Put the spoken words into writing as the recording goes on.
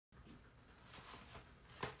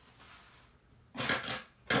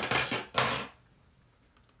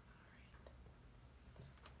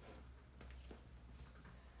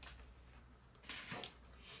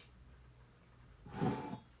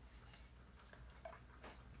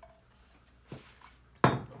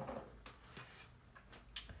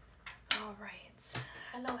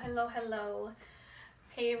hello, hello.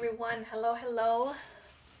 Hey everyone, hello, hello.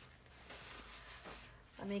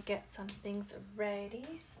 Let me get some things ready.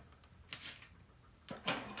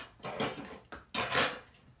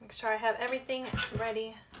 Make sure I have everything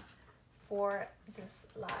ready for this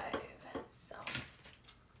live. So,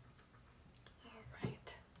 all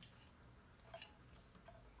right.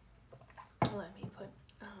 Let me put,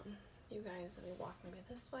 you guys, let me walk maybe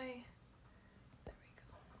this way. There we go.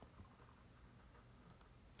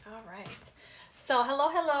 All right. So, hello,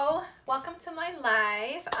 hello. Welcome to my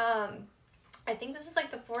live. I think this is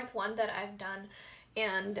like the fourth one that I've done,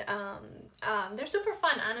 and they're super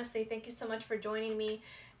fun, honestly. Thank you so much for joining me,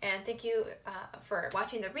 and thank you for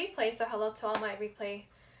watching the replay. So hello to all my replay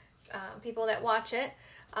people that watch it.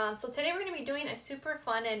 So today we're going to be doing a super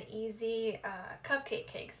fun and easy cupcake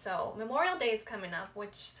cake. So Memorial Day is coming up,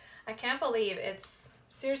 which I can't believe it's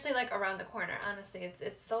seriously like around the corner. Honestly,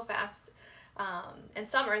 it's so fast. And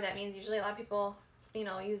summer, that means usually a lot of people, you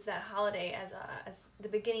know, use that holiday as the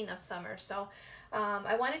beginning of summer. So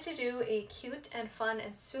I wanted to do a cute and fun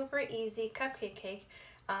and super easy cupcake cake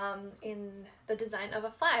in the design of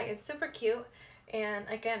a flag. It's super cute and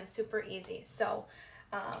again super easy. So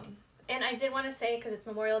and I did want to say, because it's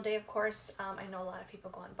Memorial Day, of course, I know a lot of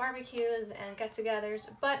people go on barbecues and get-togethers,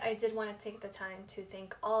 but I did want to take the time to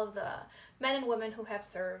thank all of the men and women who have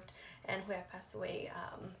served and who have passed away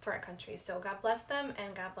for our country. So God bless them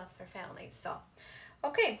and God bless their families. So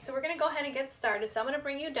okay, so we're gonna go ahead and get started. So I'm gonna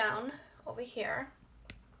bring you down over here.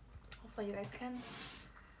 Hopefully you guys can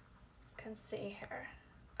see here.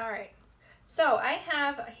 All right, so I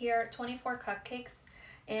have here 24 cupcakes,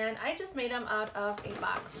 and I just made them out of a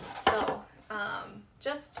box. So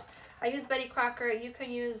I use Betty Crocker. You can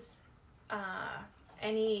use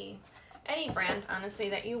any brand, honestly,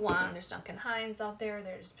 that you want. There's Duncan Hines out there.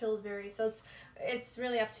 There's Pillsbury. So it's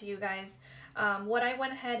really up to you guys. What I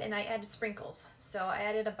went ahead and I added sprinkles. So I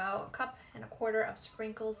added about 1.25 cups of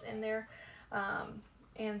sprinkles in there.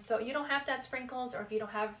 And so you don't have to add sprinkles, or if you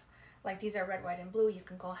don't have, like these are red, white, and blue, you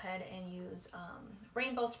can go ahead and use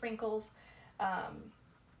rainbow sprinkles.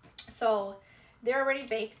 So they're already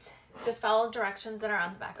baked. Just follow the directions that are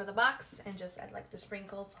on the back of the box and just add like the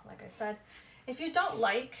sprinkles, like I said. If you don't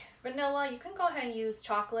like vanilla, you can go ahead and use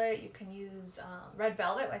chocolate. You can use red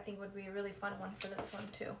velvet. I think would be a really fun one for this one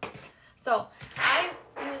too. So I'm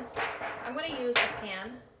going to use a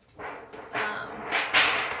pan.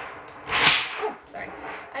 Oh, sorry.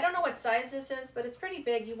 I don't know what size this is, but it's pretty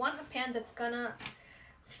big. You want a pan that's going to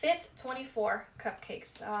fit 24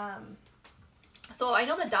 cupcakes. So I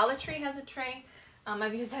know the Dollar Tree has a tray.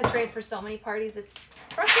 I've used that tray for so many parties. It's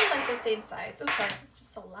roughly like the same size. Oh, sorry. It's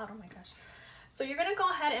just so loud. Oh my gosh. So you're going to go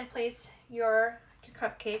ahead and place your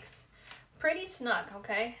cupcakes pretty snug,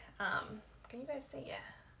 okay? Can you guys see? Yeah.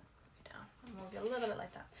 I'll move you a little bit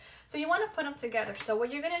like that. So you want to put them together. So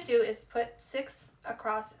what you're going to do is put 6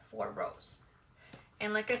 across 4 rows.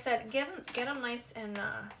 And like I said, get them nice and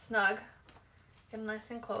snug. Get them nice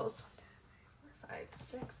and close. 1, 2, 3,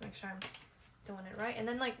 4, 5, 6. Make sure I'm doing it right. And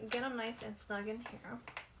then like get them nice and snug in here.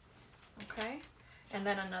 Okay. And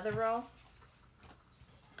then another row.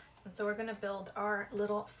 And so we're going to build our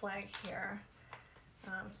little flag here.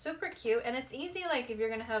 Super cute, and it's easy. Like if you're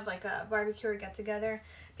gonna have like a barbecue or get together,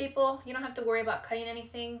 people, you don't have to worry about cutting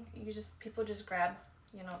anything. People just grab,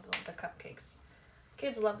 you know, the cupcakes.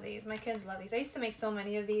 Kids love these. My kids love these. I used to make so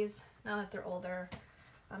many of these. Now that they're older,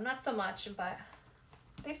 not so much, but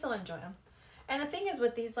they still enjoy them. And the thing is,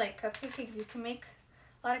 with these like cupcake cakes, you can make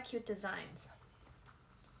a lot of cute designs.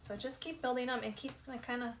 So just keep building them and keep like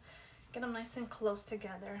kind of get them nice and close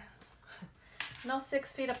together. No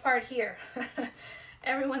 6 feet apart here.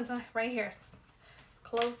 Everyone's right here.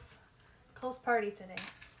 Close party today.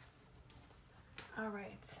 All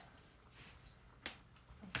right.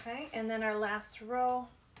 Okay, and then our last row.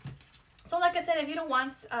 So like I said, if you don't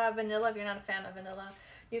want vanilla, if you're not a fan of vanilla,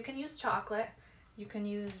 you can use chocolate. You can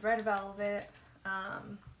use red velvet.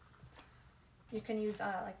 You can use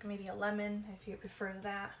like maybe a lemon if you prefer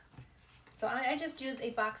that. So I just used a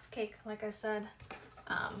box cake, like I said.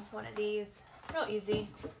 One of these, real easy.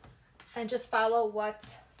 And just follow what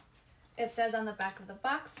it says on the back of the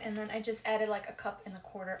box. And then I just added like 1.25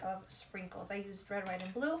 cups of sprinkles. I used red, white,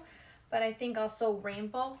 and blue, but I think also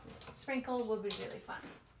rainbow sprinkles would be really fun.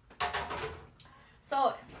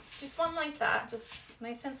 So just one like that, just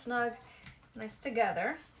nice and snug, nice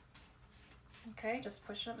together. Okay, just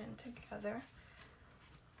push them in together.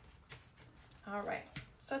 All right,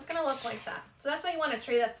 so it's gonna look like that. So that's why you want a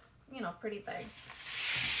tray that's, you know, pretty big.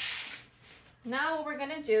 Now what we're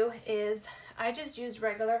gonna do is I just used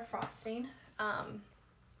regular frosting,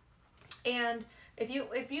 and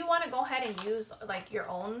If you want to go ahead and use like your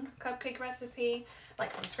own cupcake recipe,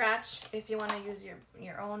 like from scratch, if you want to use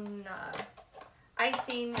your own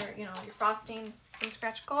icing or your frosting from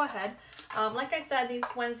scratch, go ahead. Like I said, these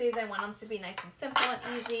Wednesdays I want them to be nice and simple and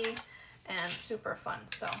easy and super fun.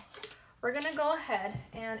 So we're gonna go ahead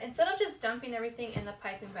and instead of just dumping everything in the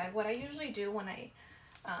piping bag, what I usually do when I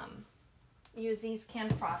use these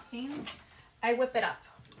canned frostings, I whip it up.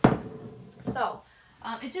 So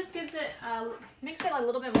it just gives it, makes it a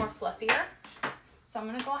little bit more fluffier. So I'm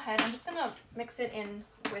gonna go ahead, I'm just gonna mix it in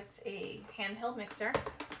with a handheld mixer.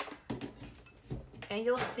 And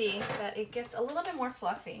you'll see that it gets a little bit more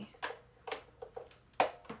fluffy.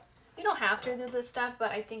 You don't have to do this step,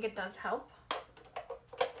 but I think it does help.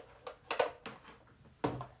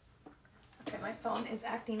 Okay, my phone is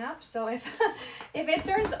acting up, so if it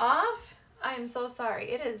turns off, I am so sorry.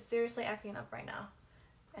 It is seriously acting up right now,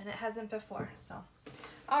 and it hasn't before, so.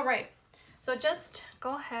 All right, so just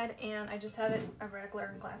go ahead and I just have it a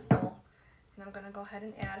regular glass bowl, and I'm gonna go ahead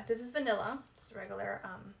and add, this is vanilla, just regular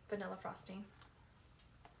vanilla frosting.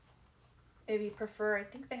 If you prefer, I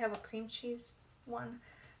think they have a cream cheese one.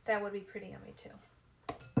 That would be pretty yummy too.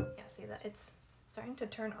 Yeah, see that? It's starting to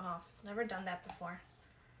turn off. It's never done that before.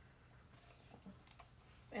 So,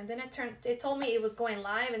 and then it told me it was going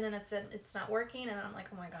live, and then it said it's not working, and then I'm like,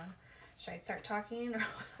 oh my God, should I start talking or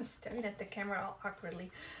staring at the camera all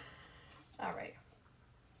awkwardly? All right.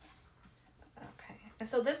 Okay, and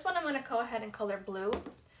so this one I'm gonna go ahead and color blue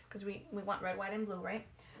because we want red, white, and blue, right?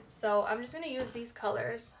 So I'm just gonna use these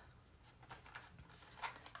colors.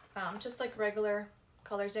 Just like regular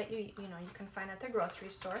colors that you can find at the grocery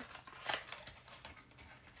store.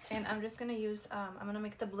 And I'm just gonna use, I'm gonna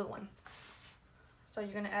make the blue one. So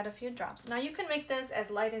you're gonna add a few drops. Now you can make this as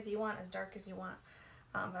light as you want, as dark as you want.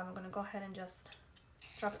 But I'm gonna go ahead and just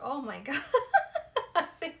drop it. Oh my God.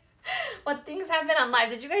 See what things happen on live.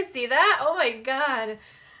 Did you guys see that? Oh my God.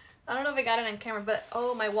 I don't know if I got it on camera, but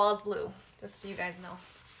oh, my wall's blue. Just so you guys know.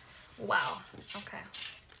 Wow. Okay.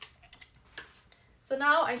 So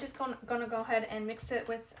now I just gonna go ahead and mix it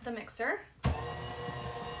with the mixer.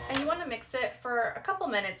 And you want to mix it for a couple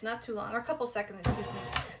minutes, not too long, or a couple seconds, excuse me.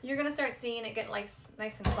 You're gonna start seeing it get nice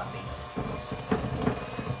and fluffy.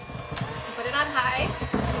 Put it on high.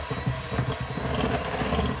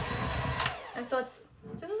 And so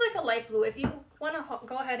this is like a light blue. If you want to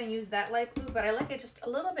go ahead and use that light blue, but I like it just a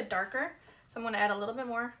little bit darker. So I'm gonna add a little bit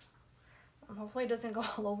more. Hopefully it doesn't go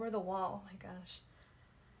all over the wall. Oh my gosh.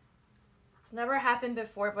 Never happened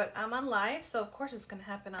before, but I'm on live, so of course it's gonna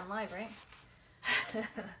happen on live, right? Okay,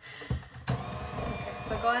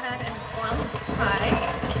 so go ahead and go on high,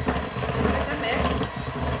 give it a mix,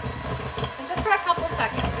 and just for a couple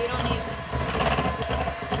seconds. You don't need.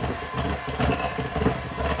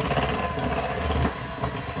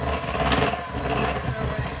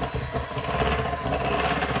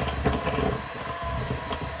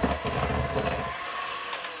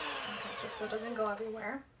 Okay, just so it doesn't go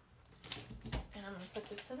everywhere. I'm gonna put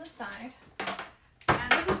this to the side.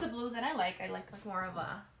 And this is the blue that I like. I like more of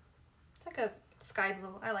a, it's like a sky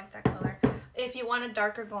blue. I like that color. If you want it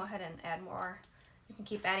darker, go ahead and add more. You can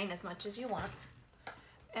keep adding as much as you want.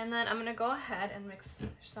 And then I'm gonna go ahead and mix,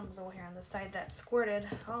 there's some blue here on the side that squirted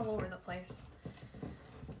all over the place.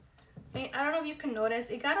 I don't know if you can notice,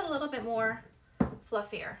 it got a little bit more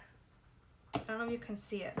fluffier. I don't know if you can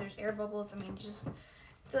see it. There's air bubbles. I mean, just,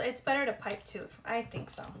 it's better to pipe too. I think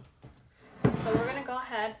so. So we're gonna go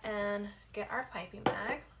ahead and get our piping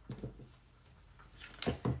bag.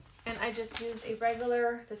 And I just used a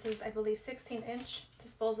regular, this is I believe 16-inch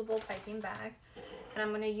disposable piping bag. And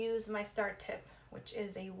I'm gonna use my star tip, which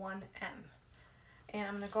is a 1M. And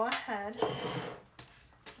I'm gonna go ahead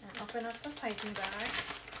and open up the piping bag.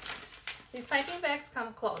 These piping bags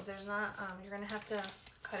come closed. There's not, you're gonna have to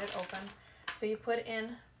cut it open. So you put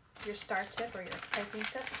in your star tip or your piping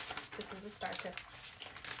tip. This is the star tip.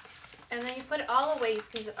 And then you put it all the way, you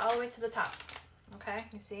squeeze it all the way to the top. Okay,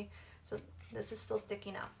 you see? So this is still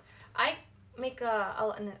sticking out. I make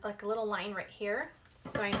like a little line right here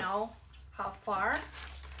so I know how far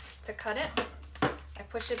to cut it. I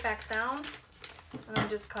push it back down and I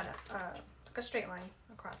just cut it, like a straight line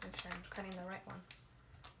across. Make sure I'm cutting the right one.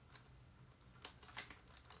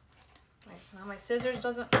 Right, now my scissors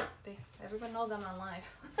doesn't, everyone knows I'm on live.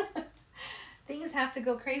 Things have to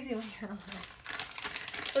go crazy when you're on live.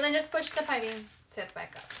 So then just push the piping tip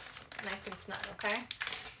back up, nice and snug, okay?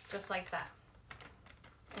 Just like that.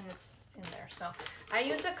 And it's in there. So I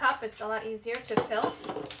use a cup, it's a lot easier to fill.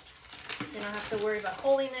 You don't have to worry about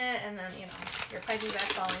holding it and then, your piping bag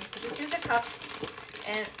falling. So just use a cup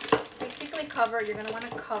and basically cover, you're gonna wanna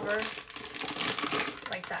cover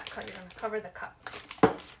like that. You're gonna cover the cup.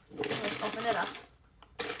 Let's open it up.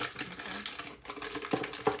 Okay.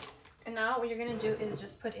 And now what you're gonna do is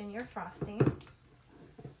just put in your frosting.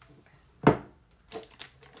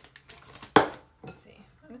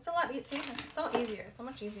 It's a lot easier. It's so easier, so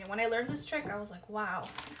much easier. When I learned this trick, I was like, wow.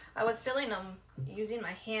 I was filling them using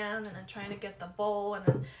my hand and then trying to get the bowl, and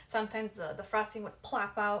then sometimes the frosting would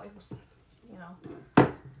plop out. It was, you know,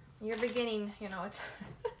 when you're beginning, you know, it's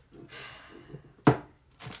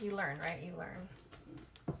you learn, right? You learn.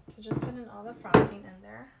 So just put in all the frosting in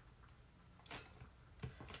there.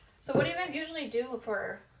 So what do you guys usually do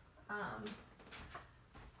for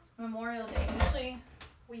Memorial Day? Usually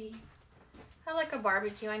we have like a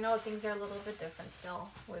barbecue. I know things are a little bit different still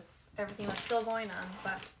with everything that's still going on,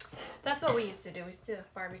 but that's what we used to do. We used to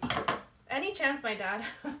barbecue. Any chance my dad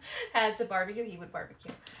had to barbecue, he would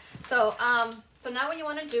barbecue. So so now what you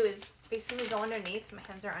want to do is basically go underneath. My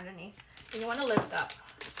hands are underneath. And you want to lift up.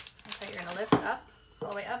 Okay, you're going to lift up,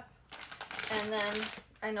 all the way up. And then,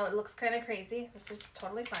 I know it looks kind of crazy. It's just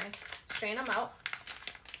totally fine. Strain them out.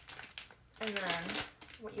 And then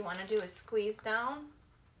what you want to do is squeeze down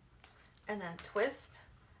and then twist,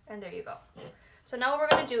 and there you go. So now what we're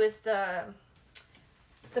going to do is the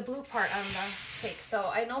blue part on the cake. So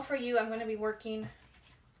I know for you, I'm going to be working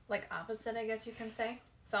like opposite, I guess you can say.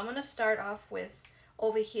 So I'm going to start off with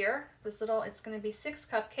over here, this little, it's going to be 6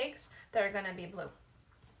 cupcakes that are going to be blue.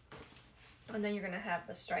 And then you're going to have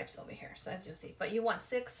the stripes over here, so as you'll see. But you want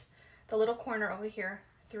 6, the little corner over here,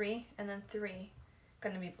 3, and then 3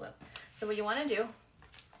 going to be blue. So what you want to do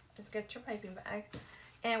is get your piping bag.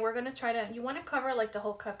 And we're going to try to, you want to cover like the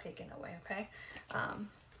whole cupcake in a way, okay?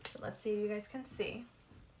 So let's see if you guys can see.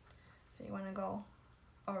 So you want to go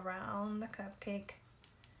around the cupcake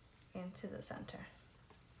into the center.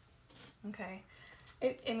 Okay.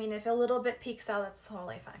 I mean, if a little bit peeks out, that's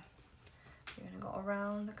totally fine. You're going to go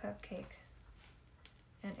around the cupcake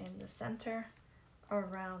and in the center,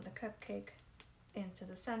 around the cupcake, into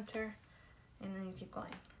the center, and then you keep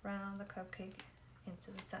going. Around the cupcake,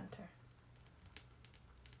 into the center.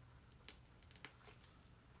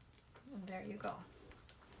 And there you go.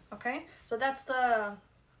 Okay, so that's the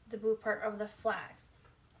blue part of the flag.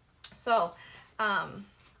 So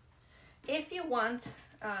if you want,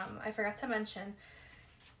 I forgot to mention,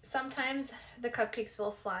 sometimes the cupcakes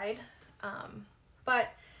will slide,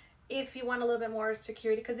 but if you want a little bit more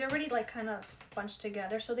security, because they're already like kind of bunched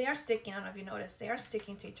together, so they are sticking. I don't know if you noticed, they are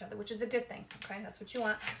sticking to each other, which is a good thing. Okay, that's what you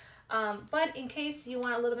want. But in case you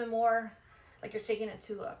want a little bit more, like you're taking it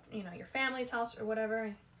to you know, your family's house or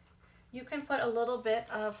whatever, you can put a little bit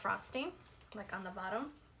of frosting, like on the bottom.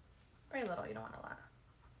 Very little, you don't want a lot.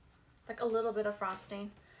 Like a little bit of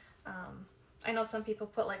frosting. I know some people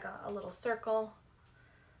put like a little circle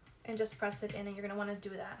and just press it in, and you're going to want to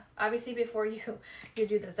do that. Obviously before you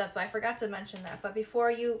do this, that's why I forgot to mention that. But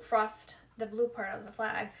before you frost the blue part of the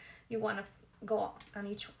flag, you want to go on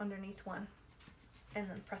each underneath one and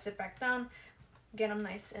then press it back down, get them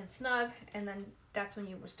nice and snug, and then that's when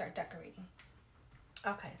you would start decorating.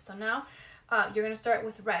 Okay, so now you're going to start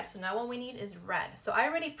with red. So now what we need is red. So I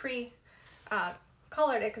already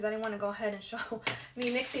colored it because I didn't want to go ahead and show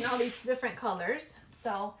me mixing all these different colors.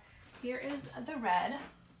 So here is the red.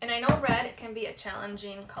 And I know red, it can be a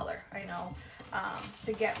challenging color. I know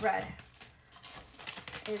to get red,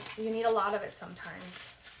 you need a lot of it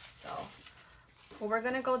sometimes. So what we're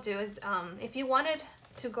going to go do is, if you wanted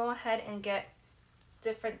to go ahead and get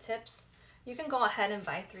different tips, you can go ahead and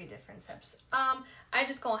buy 3 different tips. I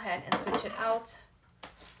just go ahead and switch it out.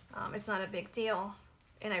 It's not a big deal.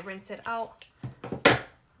 And I rinse it out.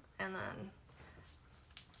 And then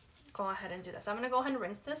go ahead and do this. I'm going to go ahead and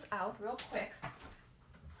rinse this out real quick.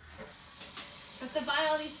 But to buy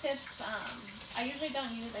all these tips, I usually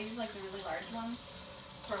don't use, I use like the really large ones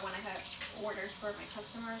for when I have orders for my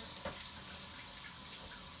customers.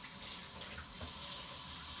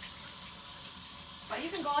 But you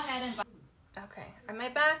can go ahead and buy. Okay, on my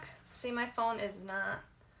back, see my phone is not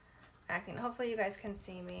acting. Hopefully you guys can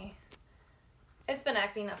see me. It's been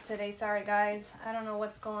acting up today, sorry guys. I don't know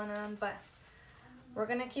what's going on, but we're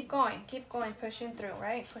gonna keep going, pushing through,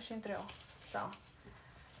 right? Pushing through, so.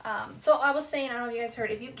 So I was saying, I don't know if you guys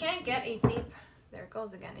heard, if you can't get a deep, there it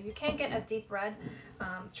goes again. If you can't get a deep red,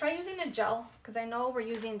 try using a gel, because I know we're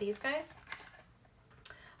using these guys.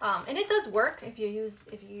 And it does work if you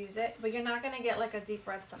use it, but you're not gonna get like a deep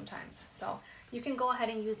red sometimes. So you can go ahead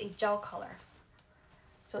and use a gel color.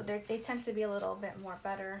 So they tend to be a little bit more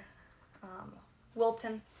better.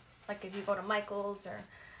 Wilton, like if you go to Michael's or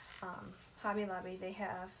Hobby Lobby, they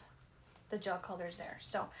have the gel colors there.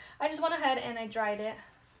 So I just went ahead and I dried it,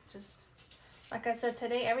 just Like I said,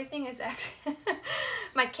 today everything is acting.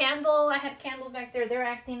 My candle, I had candles back there, they're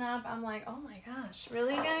acting up. I'm like, oh my gosh,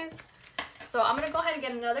 really guys? So I'm gonna go ahead and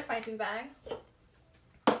get another piping bag.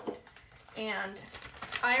 And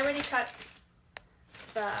I already cut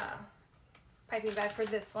the piping bag for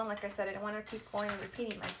this one. Like I said, I don't want to keep going and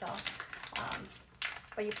repeating myself.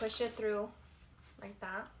 But you push it through like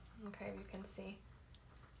that. Okay, you can see.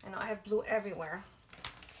 I know I have blue everywhere.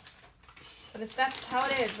 But if that's how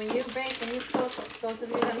it is, when you bake and you cook, those of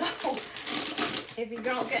you that know, if you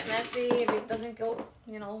don't get messy, if it doesn't go,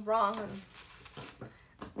 you know, wrong,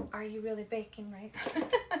 are you really baking right?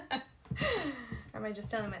 Or am I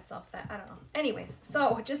just telling myself that? I don't know. Anyways,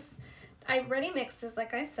 so I already mixed this,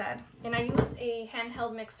 like I said, and I use a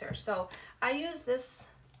handheld mixer. So I use this,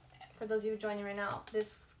 for those of you joining right now,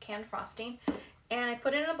 this canned frosting, and I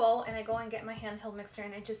put it in a bowl, and I go and get my handheld mixer,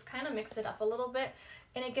 and I just kind of mix it up a little bit,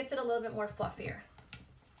 and it gets it a little bit more fluffier.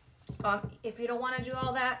 If you don't want to do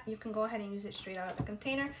all that, you can go ahead and use it straight out of the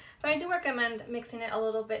container, but I do recommend mixing it a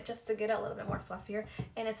little bit just to get it a little bit more fluffier,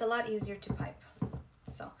 and it's a lot easier to pipe.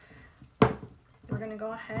 So we're going to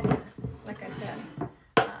go ahead and, like I said,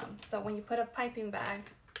 so when you put a piping bag,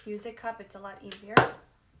 use a cup, it's a lot easier.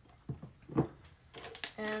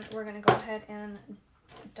 And we're going to go ahead and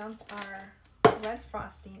dump our red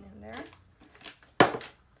frosting in there.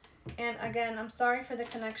 And again, I'm sorry for the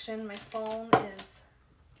connection. My phone is,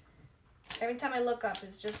 every time I look up,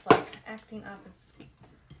 it's just like acting up.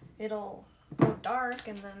 It'll go dark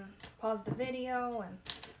and then pause the video, and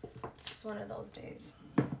it's one of those days.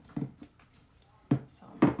 So,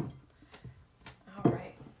 all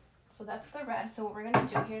right. So that's the red. So what we're gonna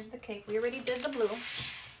do, here's the cake. We already did the blue.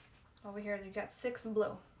 Over here, you got 6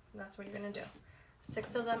 blue. That's what you're gonna do.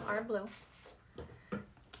 6 of them are blue.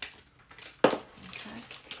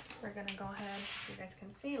 We're gonna go ahead, so you guys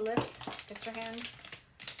can see, lift, get your hands,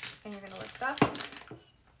 and you're gonna lift up.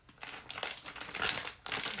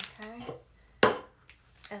 Okay.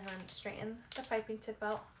 And then straighten the piping tip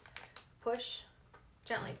out. Push,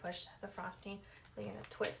 gently push the frosting. Then you're gonna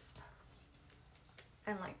twist.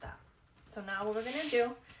 And like that. So now what we're gonna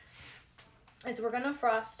do is we're gonna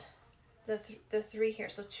frost the 3 here.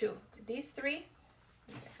 So 2. These 3,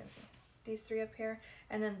 you guys can see. These 3 up here,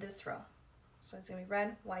 and then this row. So it's gonna be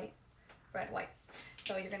red, white, red, white.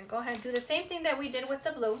 So you're gonna go ahead and do the same thing that we did with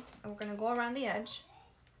the blue, and we're gonna go around the edge.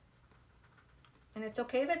 And it's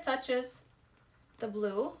okay if it touches the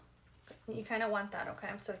blue. You kind of want that, okay?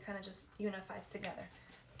 So it kind of just unifies together.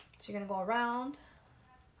 So you're gonna go around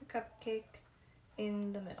the cupcake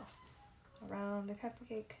in the middle. Around the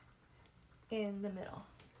cupcake in the middle.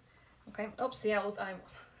 Okay. Oops, see,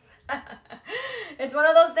 it's one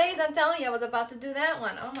of those days, I'm telling you, I was about to do that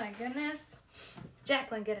one. Oh my goodness.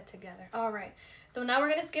 Jacqueline, get it together. All right. So now we're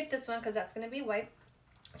going to skip this one because that's going to be white.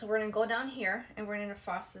 So we're going to go down here and we're going to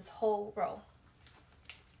frost this whole row.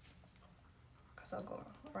 So I'll go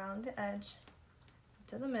around the edge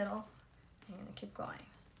to the middle. I'm going to keep going.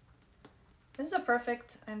 This is a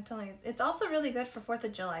perfect, I'm telling you, it's also really good for 4th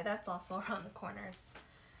of July. That's also around the corner. It's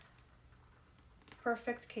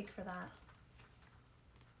perfect cake for that.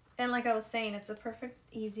 And like I was saying, it's a perfect,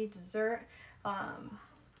 easy dessert.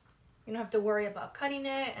 You don't have to worry about cutting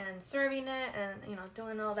it and serving it and, you know,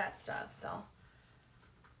 doing all that stuff. So,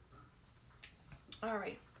 all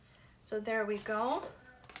right. So there we go.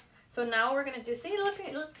 So now we're gonna do. See,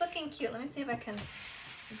 it's looking cute. Let me see if I can.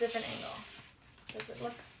 It's a different angle. Does it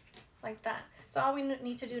look like that? So all we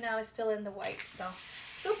need to do now is fill in the white. So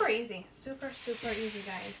super easy, super easy,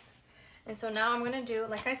 guys. And so now I'm gonna do,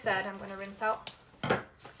 like I said, I'm gonna rinse out.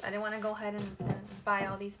 I didn't want to go ahead and buy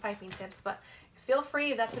all these piping tips, but feel free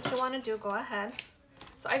if that's what you want to do, go ahead.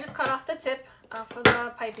 So I just cut off the tip for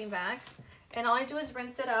the piping bag, and all I do is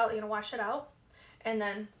rinse it out, you know, wash it out, and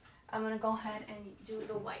then I'm going to go ahead and do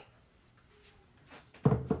the white.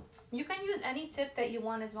 You can use any tip that you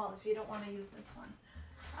want as well if you don't want to use this one,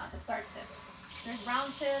 the star tip. There's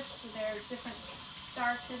round tips, there's different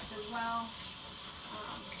star tips as well.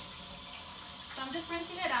 So I'm just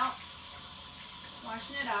rinsing it out.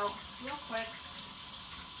 Washing it out real quick.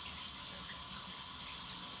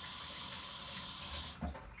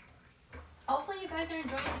 Hopefully you guys are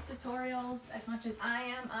enjoying these tutorials as much as I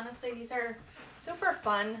am. Honestly, these are super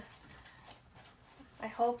fun. I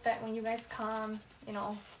hope that when you guys come, you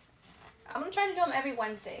know, I'm gonna try to do them every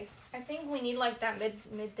Wednesday. I think we need like that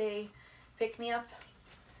midday pick-me-up.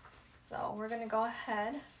 So we're gonna go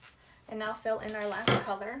ahead and now fill in our last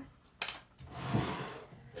color.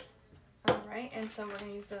 Alright, and so we're going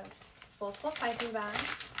to use the disposable piping bag.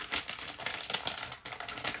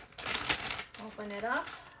 Open it up.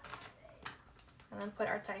 And then put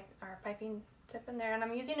our piping tip in there. And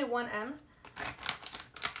I'm using a 1M.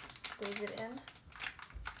 Squeeze it in.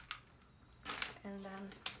 And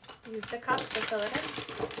then use the cup to fill it in.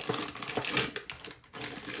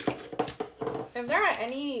 If there are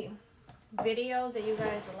any videos that you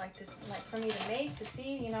guys would like for me to make, to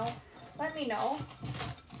see, you know, let me know.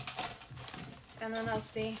 And then I'll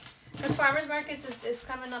see. Because Farmers Markets is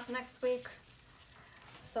coming up next week.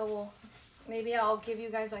 So maybe I'll give you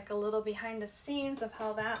guys like a little behind the scenes of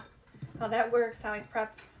how that works, how I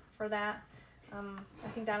prep for that. I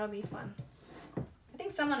think that'll be fun. I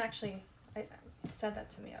think someone actually said that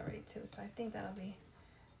to me already too, so I think that'll be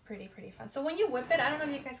pretty fun. So when you whip it, I don't know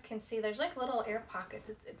if you guys can see, there's like little air pockets.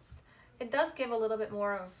 It does give a little bit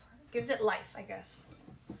more of, gives it life, I guess.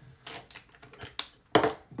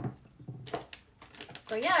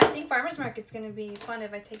 So yeah, I think Farmers Market's gonna be fun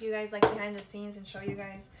if I take you guys like behind the scenes and show you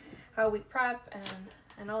guys how we prep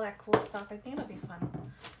and all that cool stuff. I think it'll be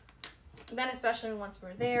fun. Then especially once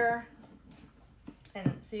we're there,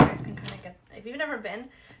 and so you guys can kind of get, if you've never been,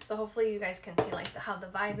 so hopefully you guys can see like how the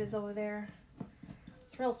vibe is over there.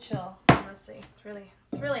 It's real chill, honestly. It's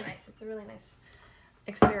really nice. It's a really nice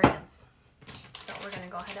experience. So we're gonna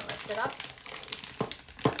go ahead and lift it up.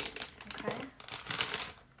 Okay.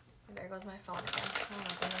 There goes my phone again. Oh my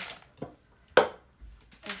goodness.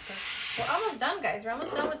 And so we're almost done, guys. We're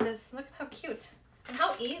almost done with this. Look at how cute and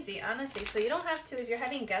how easy, honestly. So you don't have to, if you're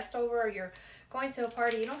having guests over or you're going to a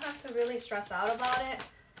party, you don't have to really stress out about it.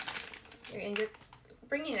 And you're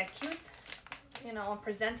bringing a cute, you know, and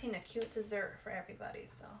presenting a cute dessert for everybody.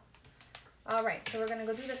 So, all right. So we're gonna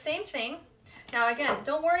go do the same thing. Now again,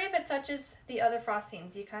 don't worry if it touches the other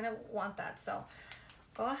frostings. You kind of want that. So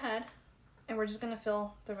go ahead. And we're just gonna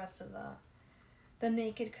fill the rest of the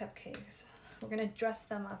naked cupcakes. We're gonna dress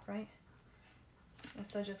them up, right? And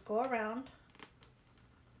so just go around.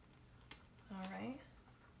 All right,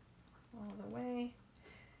 all the way.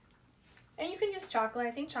 And you can use chocolate.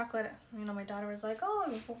 I think chocolate, you know, my daughter was like,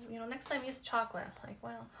 oh, you know, next time use chocolate. I'm like,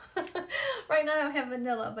 well, right now I have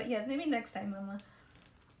vanilla, but yes, maybe next time, Mama.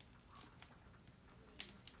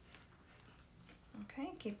 Okay,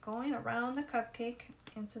 keep going around the cupcake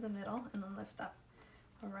into the middle and then lift up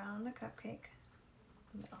around the cupcake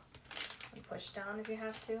middle and push down if you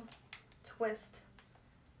have to, twist,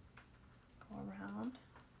 go around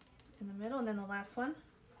in the middle, and then the last one.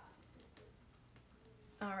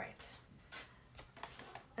 All right,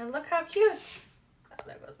 and look how cute. Oh,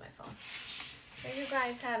 there goes my phone. There you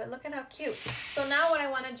guys have it. Look at how cute. So now what I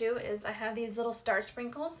want to do is I have these little star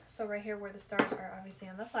sprinkles. So right here where the stars are obviously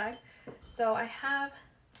on the flag. So I have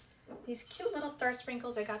these cute little star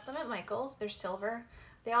sprinkles. I got them at Michael's. They're silver.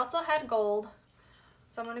 They also had gold.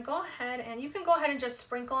 So I'm going to go ahead, and you can go ahead and just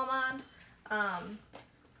sprinkle them on.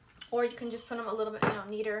 Or you can just put them a little bit, you know,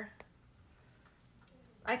 neater.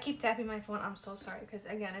 I keep tapping my phone. I'm so sorry because,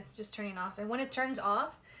 again, it's just turning off. And when it turns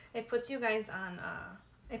off, it puts you guys on,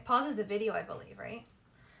 it pauses the video, I believe, right?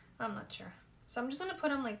 I'm not sure. So I'm just going to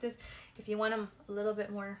put them like this. If you want them a little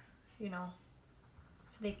bit more, you know,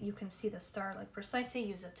 so you can see the star like precisely,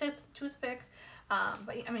 use a toothpick.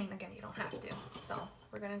 But I mean, again, you don't have to. So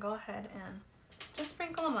we're going to go ahead and just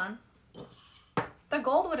sprinkle them on. The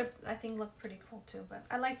gold would have, I think, looked pretty cool too, but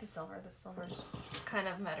I like the silver. The silver's kind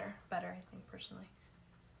of better, I think, personally.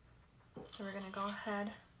 So we're going to go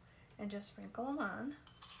ahead and just sprinkle them on.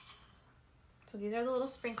 So these are the little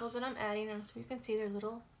sprinkles that I'm adding, and so you can see they're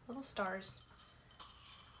little stars.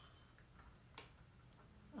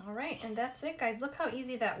 All right, and that's it, guys. Look how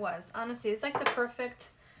easy that was. Honestly, it's like the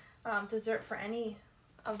perfect dessert for any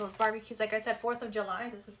of those barbecues. Like I said, 4th of July,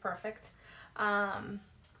 this is perfect.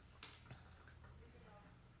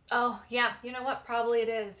 Oh, yeah, you know what? Probably it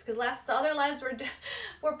is. Because the other lives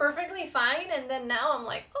were perfectly fine, and then now I'm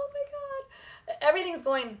like, oh my God. Everything's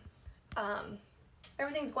going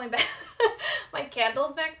back. My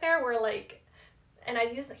candles back there were like, and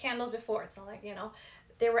I've used the candles before, so like, you know,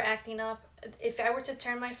 they were acting up. If I were to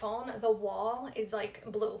turn my phone, the wall is like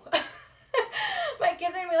blue. My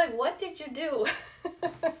kids are gonna be like, what did you do?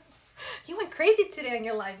 You went crazy today on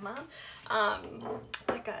your live, Mom. It's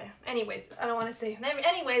like anyways, I don't want to say.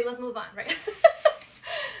 Anyways, let's move on, right?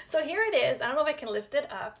 So here it is. I don't know if I can lift it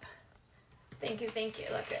up. Thank you.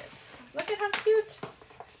 Look at how cute.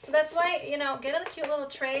 So that's why, you know, get a cute little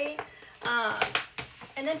tray.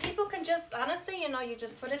 And then people can just, honestly, you know, you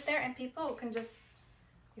just put it there and people can just,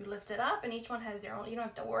 you lift it up and each one has their own, you don't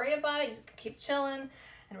have to worry about it. You can keep chilling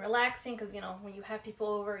and relaxing because, you know, when you have people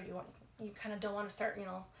over, you kind of don't want to start, you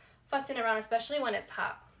know, fussing around, especially when it's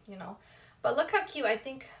hot, you know. But look how cute. I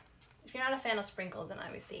think if you're not a fan of sprinkles, then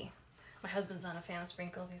obviously my husband's not a fan of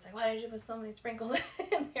sprinkles. He's like, why did you put so many sprinkles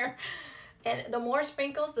in here? And the more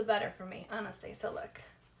sprinkles, the better for me, honestly. So look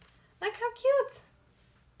how cute.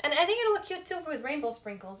 And I think it'll look cute too with rainbow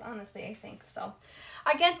sprinkles, honestly, I think. So,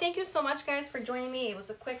 again, thank you so much, guys, for joining me. It was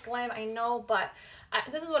a quick live, I know, but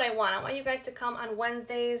this is what I want. I want you guys to come on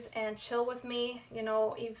Wednesdays and chill with me. You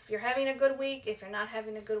know, if you're having a good week, if you're not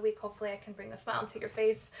having a good week, hopefully I can bring a smile to your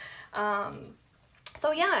face.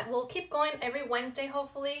 So, yeah, we'll keep going every Wednesday,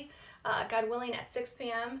 hopefully, God willing, at 6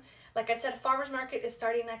 p.m. Like I said, Farmers Market is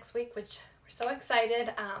starting next week, which we're so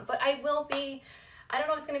excited. But I will be... I don't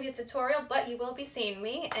know if it's going to be a tutorial, but you will be seeing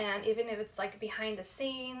me, and even if it's like behind the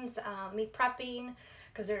scenes, me prepping,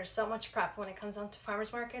 because there's so much prep when it comes down to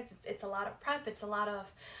farmers markets. It's a lot of prep. It's a lot of,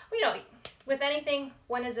 you know, with anything,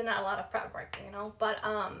 when is it not a lot of prep work, you know? But,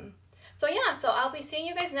 so yeah, so I'll be seeing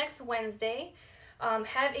you guys next Wednesday.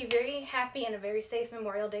 Have a very happy and a very safe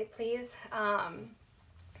Memorial Day, please. Oh,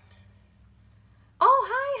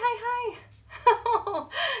 hi.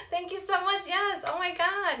 Thank you so much. Yes. Oh my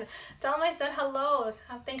God. Tell him I said hello.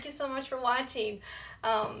 Thank you so much for watching.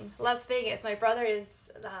 Las Vegas. My brother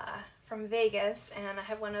is from Vegas, and I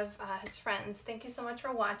have one of his friends. Thank you so much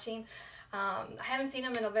for watching. I haven't seen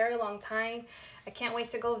him in a very long time. I can't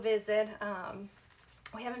wait to go visit.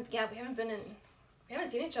 We haven't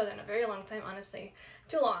seen each other in a very long time, honestly.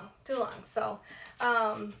 Too long. So,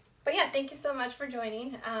 but yeah, thank you so much for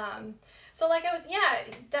joining. So like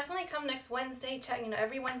definitely come next Wednesday. Check,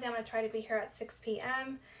 every Wednesday I'm going to try to be here at 6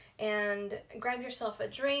 p.m. and grab yourself a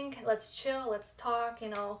drink. Let's chill. Let's talk,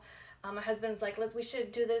 My husband's like, we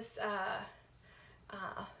should do this.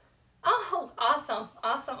 Oh,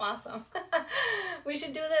 awesome. We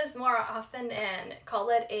should do this more often and call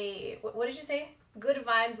it what did you say? Good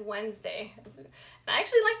Vibes Wednesday. I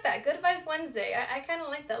actually like that. Good Vibes Wednesday. I kind of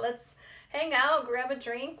like that. Let's hang out, grab a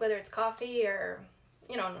drink, whether it's coffee or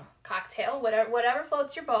cocktail, whatever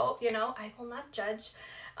floats your boat, I will not judge.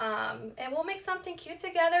 And we'll make something cute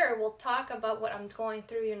together, or we'll talk about what I'm going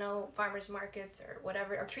through, farmers markets or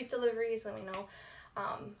whatever, or treat deliveries, and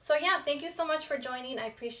so yeah, thank you so much for joining. I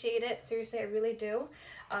appreciate it. Seriously, I really do.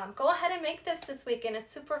 Go ahead and make this weekend.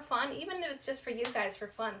 It's super fun, even if it's just for you guys for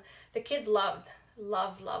fun. The kids love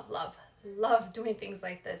doing things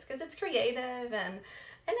like this because it's creative and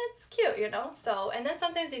it's cute, So, and then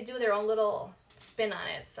sometimes they do their own little spin on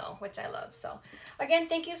it, so which I love. So again,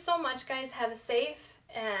 thank you so much, guys. Have a safe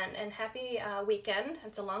and happy weekend.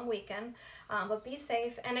 It's a long weekend, but be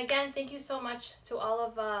safe. And again, thank you so much to all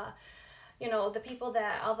of the people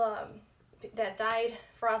that died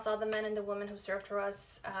for us, all the men and the women who served for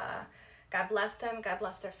us. God bless them. God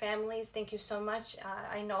bless their families. Thank you so much.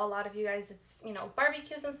 I know a lot of you guys, it's,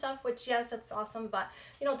 barbecues and stuff, which, yes, that's awesome. But,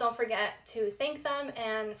 don't forget to thank them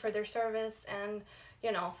and for their service and,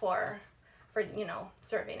 for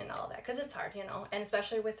serving and all that. Because it's hard, and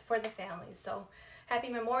especially for the families. So happy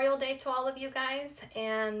Memorial Day to all of you guys.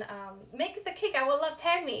 And make the cake.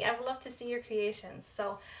 Tag me. I would love to see your creations.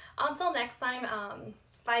 So until next time,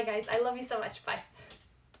 bye, guys. I love you so much. Bye.